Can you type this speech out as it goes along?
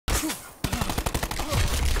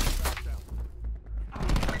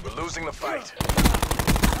We're losing the fight.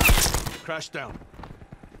 Crash down.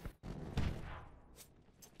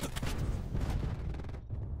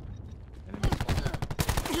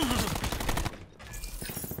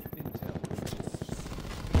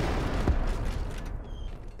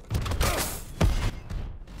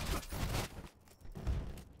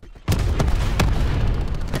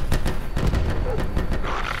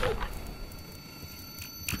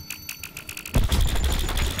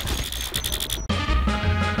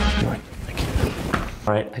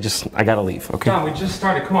 All right, I gotta leave, okay? John, we just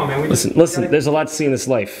started. Come on, man. Listen, there's a lot to see in this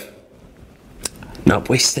life. Not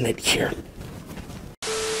wasting it here.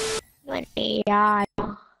 Gimana ya?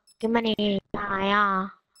 Gimana ya?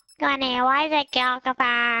 Gimana ya? Why is it kill the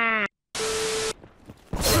fire?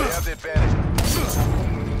 We have the advantage.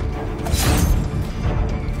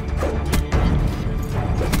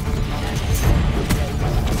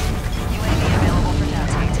 UAV available for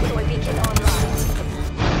task. UAV kit online.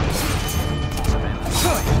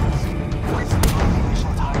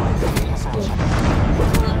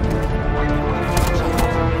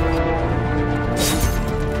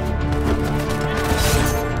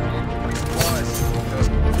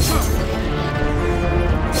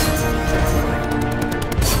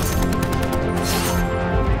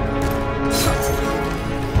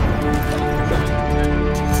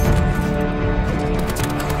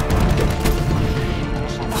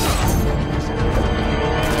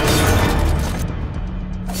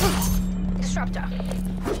 Disruptor.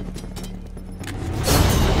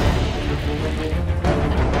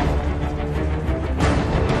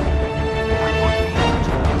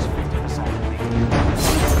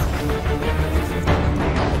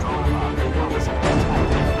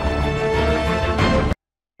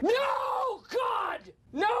 No, God!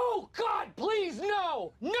 No, God, please,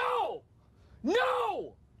 no! No!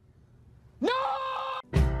 No! No!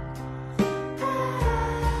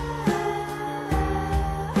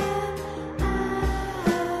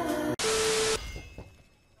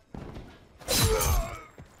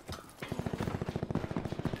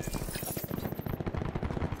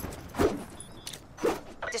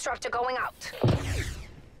 Disruptor going out.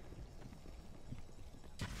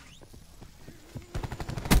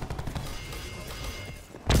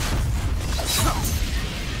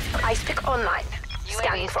 Ice pick online.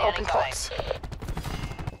 Scanning for open ports.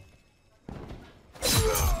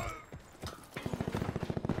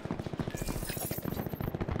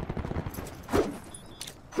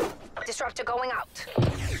 Disruptor going out.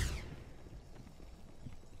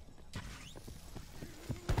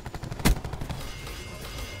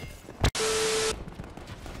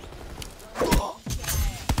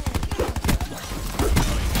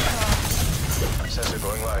 Sensor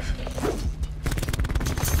going live.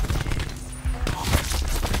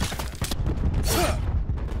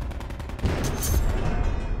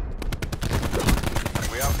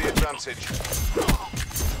 We have the advantage.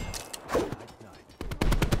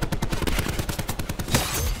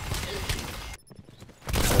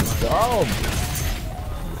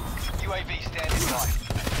 UAV standing by.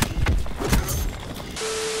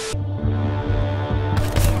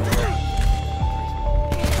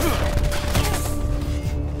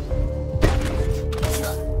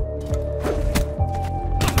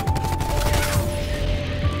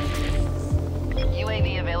 UAV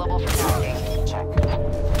available for tasking. Check.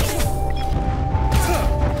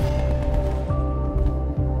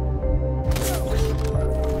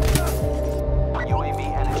 UAV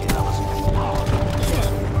energy levels 50%.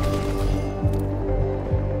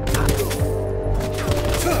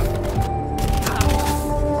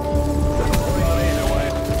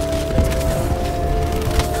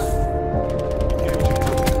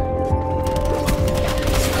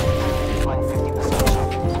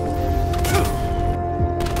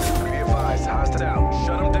 Be advised, hostile.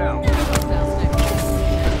 Shut them down.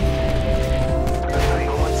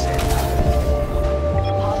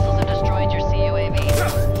 Hostiles have destroyed your CUAV.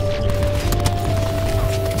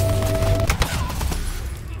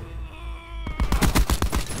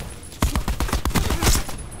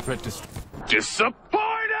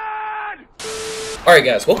 Disappointed! Alright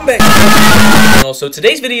guys, welcome back to the channel. So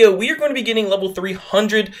today's video, we are going to be getting level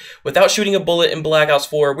 300 without shooting a bullet in Black Ops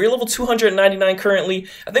 4. We're level 299 currently.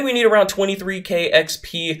 I think we need around 23k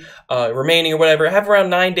XP remaining or whatever. I have around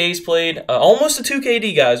 9 days played. Almost a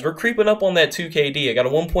 2KD, guys. We're creeping up on that 2KD. I got a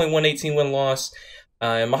 1.118 win-loss.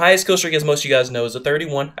 And my highest kill streak, as most of you guys know, is a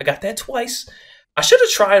 31. I got that twice. I should have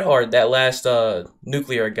tried hard that last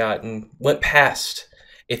nuclear I got and went past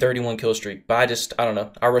a 31 kill streak. But I don't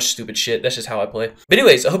know. I rush stupid shit. That's just how I play. But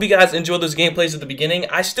anyways, I hope you guys enjoyed those gameplays at the beginning.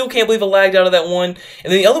 I still can't believe I lagged out of that one.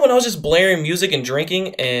 And then the other one, I was just blaring music and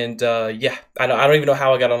drinking. And yeah, I don't even know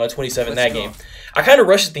how I got on a 27 in that game. I kind of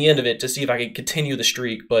rushed at the end of it to see if I could continue the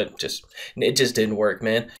streak, but it just didn't work,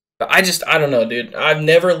 man. But I don't know, dude. I've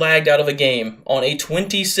never lagged out of a game on a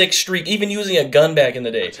 26 streak, even using a gun back in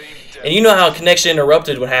the day. And you know how connection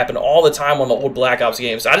interrupted would happen all the time on the old Black Ops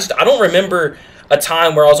games. I don't remember a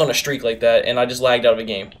time where I was on a streak like that and I just lagged out of a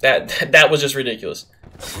game. That was just ridiculous.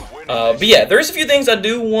 But yeah, there's a few things I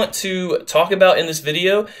do want to talk about in this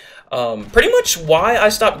video. Pretty much why I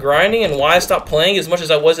stopped grinding and why I stopped playing as much as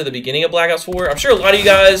I was at the beginning of Black Ops 4. I'm sure a lot of you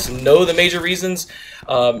guys know the major reasons.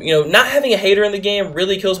 You know, not having a hater in the game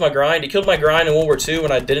really kills my grind. It killed my grind in World War II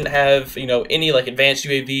when I didn't have, you know, any like advanced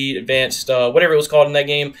UAV, advanced whatever it was called in that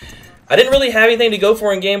game. I didn't really have anything to go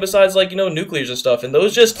for in game besides, like, you know, nuclears and stuff, and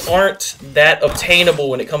those just aren't that obtainable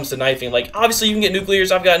when it comes to knifing. Like, obviously you can get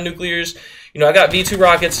nuclears. I've got nuclears. You know, I got V2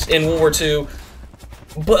 rockets in World War II.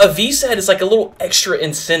 But a VSAT is like a little extra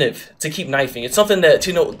incentive to keep knifing. It's something that,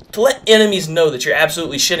 you know, to let enemies know that you're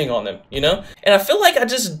absolutely shitting on them, you know? And I feel like I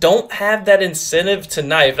just don't have that incentive to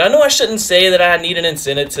knife. And I know I shouldn't say that I need an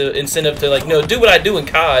incentive to like, you know, do what I do in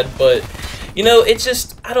COD, but, you know, it's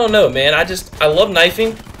just, I don't know, man. I love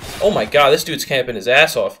knifing. Oh my god, this dude's camping his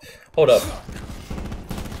ass off. Hold up.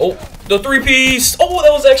 Oh, the 3-piece. Oh,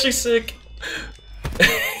 that was actually sick.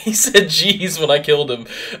 He said jeez when I killed him.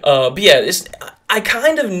 But yeah, I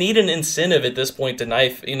kind of need an incentive at this point to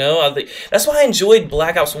knife, you know? I think that's why I enjoyed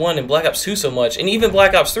Black Ops 1 and Black Ops 2 so much, and even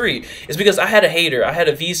Black Ops 3, is because I had a hater, I had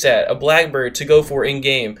a VSAT, a Blackbird to go for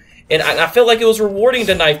in-game, and I felt like it was rewarding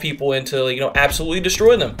to knife people and to, you know, absolutely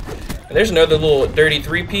destroy them. And there's another little dirty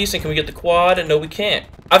 3-piece, and can we get the quad? And no, we can't.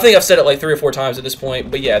 I think I've said it like 3 or 4 times at this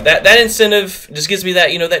point, but yeah, that incentive just gives me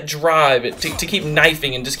that, you know, that drive to keep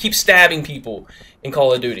knifing and just keep stabbing people in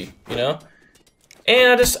Call of Duty, you know?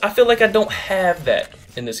 And I feel like I don't have that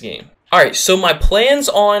in this game. Alright, so my plans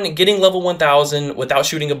on getting level 1000 without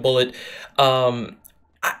shooting a bullet,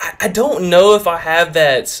 I don't know if I have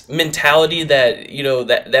that mentality, that, you know,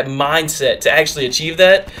 that mindset to actually achieve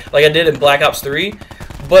that, like I did in Black Ops 3.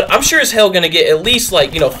 But I'm sure as hell gonna get at least,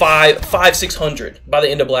 like, you know, 600 by the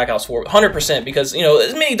end of Black Ops 4, 100%, because, you know,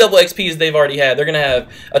 as many double XP as they've already had, they're gonna have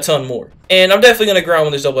a ton more. And I'm definitely gonna grind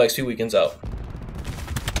when there's double XP weekends out.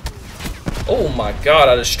 Oh my god,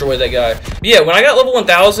 I destroyed that guy. But yeah, when I got level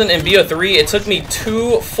 1000 in BO3, it took me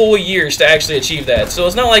 2 full years to actually achieve that. So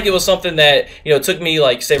it's not like it was something that, you know, took me,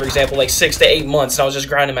 like, say for example, like 6 to 8 months and I was just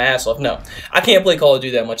grinding my ass off. No, I can't play Call of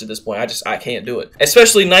Duty that much at this point. I can't do it.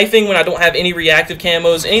 Especially knifing when I don't have any reactive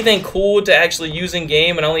camos, anything cool to actually use in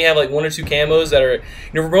game, and I only have like 1 or 2 camos that are, you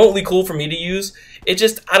know, remotely cool for me to use. It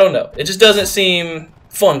just, I don't know. It just doesn't seem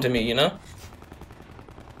fun to me, you know?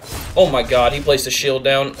 Oh my god, he placed a shield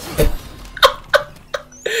down.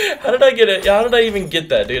 How did I get it? How did I even get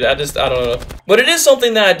that, dude? I don't know. But it is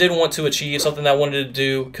something that I did want to achieve, something that I wanted to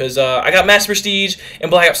do, because I got Mass Prestige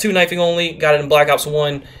in Black Ops 2 knifing only, got it in Black Ops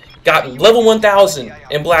 1, got level 1000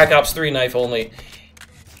 in Black Ops 3 knife only,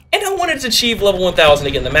 and I wanted to achieve level 1000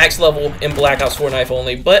 again, the max level in Black Ops 4 knife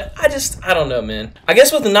only, but I don't know, man. I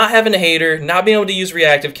guess with not having a hater, not being able to use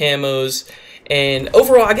reactive camos, and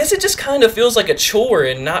overall, I guess it just kind of feels like a chore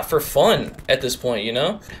and not for fun at this point, you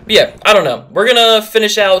know? But yeah, I don't know. We're gonna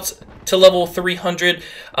finish out to level 300.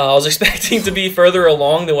 I was expecting to be further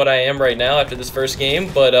along than what I am right now after this first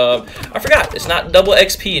game, but I forgot. It's not double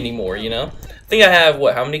XP anymore, you know? I think I have,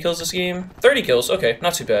 what, how many kills this game? 30 kills. Okay,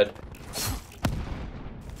 not too bad.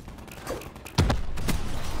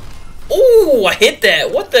 Ooh, I hit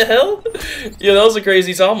that. What the hell? Yeah, that was a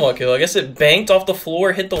crazy tomahawk kill. I guess it banked off the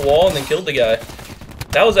floor, hit the wall, and then killed the guy.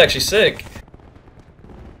 That was actually sick.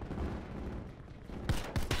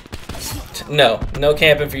 No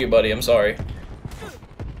camping for you, buddy. I'm sorry.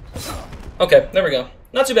 Okay, there we go.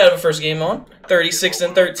 Not too bad of a first game on. 36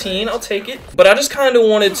 and 13, I'll take it. But I just kind of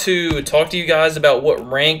wanted to talk to you guys about what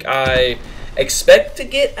rank I expect to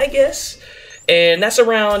get, I guess. And that's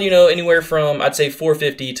around, you know, anywhere from, I'd say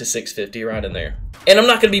 450 to 650, around in there. And I'm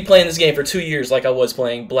not going to be playing this game for 2 years like I was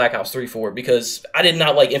playing Black Ops 3 4, because I did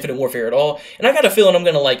not like Infinite Warfare at all. And I got a feeling I'm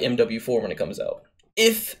going to like MW4 when it comes out.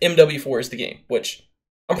 If MW4 is the game, which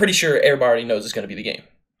I'm pretty sure everybody already knows is going to be the game.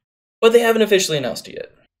 But they haven't officially announced it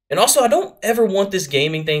yet. And also, I don't ever want this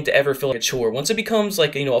gaming thing to ever feel like a chore. Once it becomes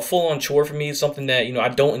like, you know, a full-on chore for me, something that, you know, I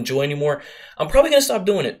don't enjoy anymore, I'm probably going to stop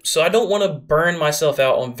doing it. So I don't want to burn myself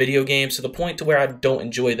out on video games to the point to where I don't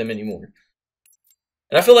enjoy them anymore.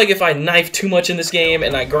 And I feel like if I knife too much in this game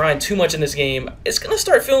and I grind too much in this game, it's going to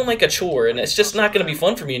start feeling like a chore, and it's just not going to be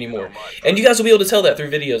fun for me anymore. And you guys will be able to tell that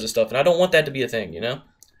through videos and stuff, and I don't want that to be a thing, you know?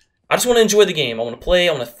 I just want to enjoy the game. I want to play.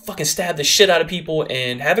 I want to fucking stab the shit out of people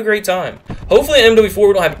and have a great time. Hopefully in MW4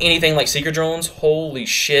 we don't have anything like seeker drones. Holy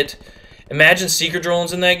shit. Imagine seeker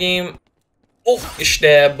drones in that game. Oh, you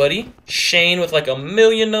stab, buddy. Shane with like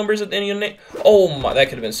 1,000,000 numbers at the end of your name. Oh my, that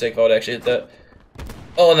could have been sick if I would actually hit that.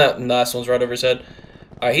 Oh, and that last one's right over his head.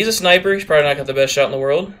 Alright, he's a sniper. He's probably not got the best shot in the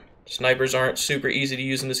world. Snipers aren't super easy to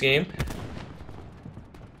use in this game.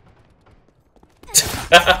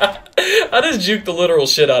 I just juked the literal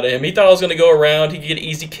shit out of him. He thought I was going to go around. He could get an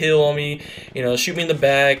easy kill on me. You know, shoot me in the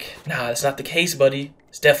back. Nah, that's not the case, buddy.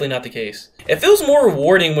 It's definitely not the case. It feels more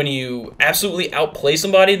rewarding when you absolutely outplay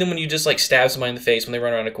somebody than when you just, like, stab somebody in the face when they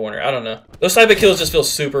run around a corner. I don't know. Those type of kills just feel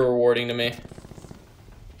super rewarding to me.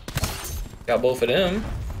 Got both of them.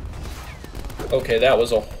 Okay, that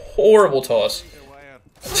was a horrible toss.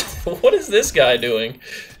 What is this guy doing?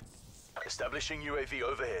 Establishing UAV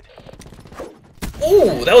overhead.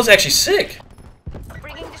 Ooh, that was actually sick.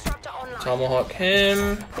 Bringing disruptor online. Tomahawk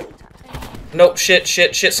him. Nope, shit,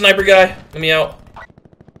 sniper guy. Let me out.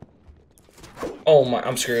 Oh my,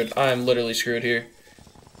 I'm screwed. I'm literally screwed here.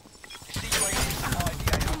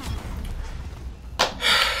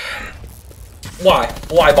 Why?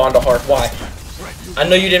 Why, Bondahar? Why? I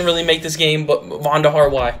know you didn't really make this game, but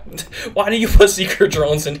Bondahar, why? Why do you put seeker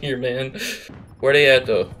drones in here, man? Where they at,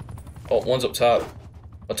 though? Oh, one's up top.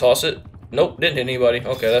 I'll toss it. Nope, didn't hit anybody.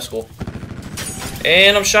 Okay, that's cool.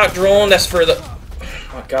 And I'm shock drone. That's for the... Oh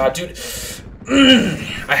my god, dude.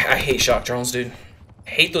 I hate shock drones, dude. I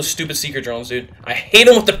hate those stupid seeker drones, dude. I hate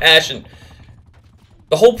them with the passion.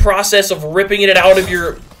 The whole process of ripping it out of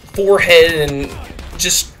your forehead and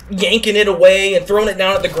just yanking it away and throwing it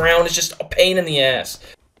down at the ground is just a pain in the ass.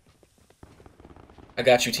 I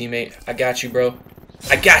got you, teammate. I got you, bro.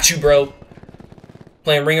 I got you, bro.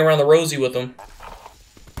 Playing Ring Around the Rosie with him.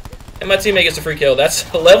 And my teammate gets a free kill.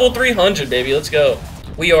 That's level 300, baby. Let's go.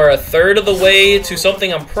 We are a third of the way to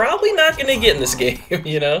something I'm probably not going to get in this game,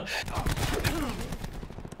 you know?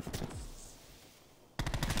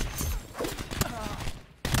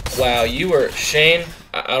 Wow, you were... Shane,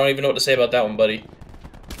 I don't even know what to say about that one, buddy.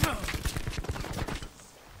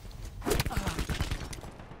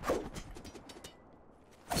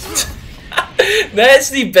 That's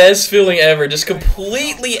the best feeling ever, just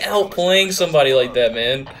completely outplaying somebody like that,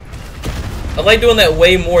 man. I like doing that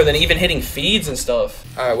way more than even hitting feeds and stuff.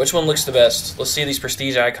 Alright, which one looks the best? Let's see these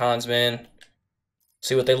prestige icons, man.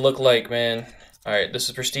 See what they look like, man. Alright, this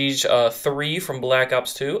is prestige 3 from Black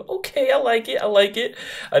Ops 2. Okay, I like it, I like it.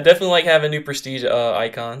 I definitely like having new prestige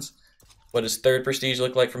icons. What does third prestige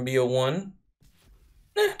look like from BO1?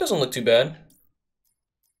 Doesn't look too bad.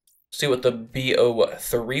 See what the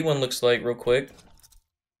BO3 one looks like real quick.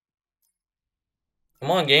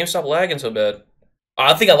 Come on, game, stop lagging so bad.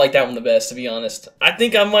 I think I like that one the best, to be honest. I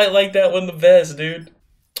think I might like that one the best, dude.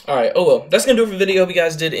 Alright, oh well. That's going to do it for the video. Hope you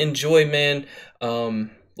guys did enjoy, man.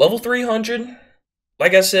 Level 300.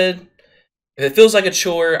 Like I said, if it feels like a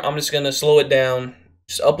chore, I'm just going to slow it down.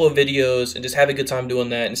 Just upload videos and just have a good time doing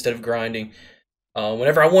that instead of grinding.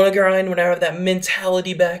 Whenever I want to grind, whenever I have that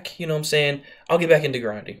mentality back, you know what I'm saying, I'll get back into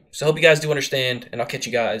grinding. So I hope you guys do understand, and I'll catch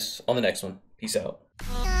you guys on the next one. Peace out.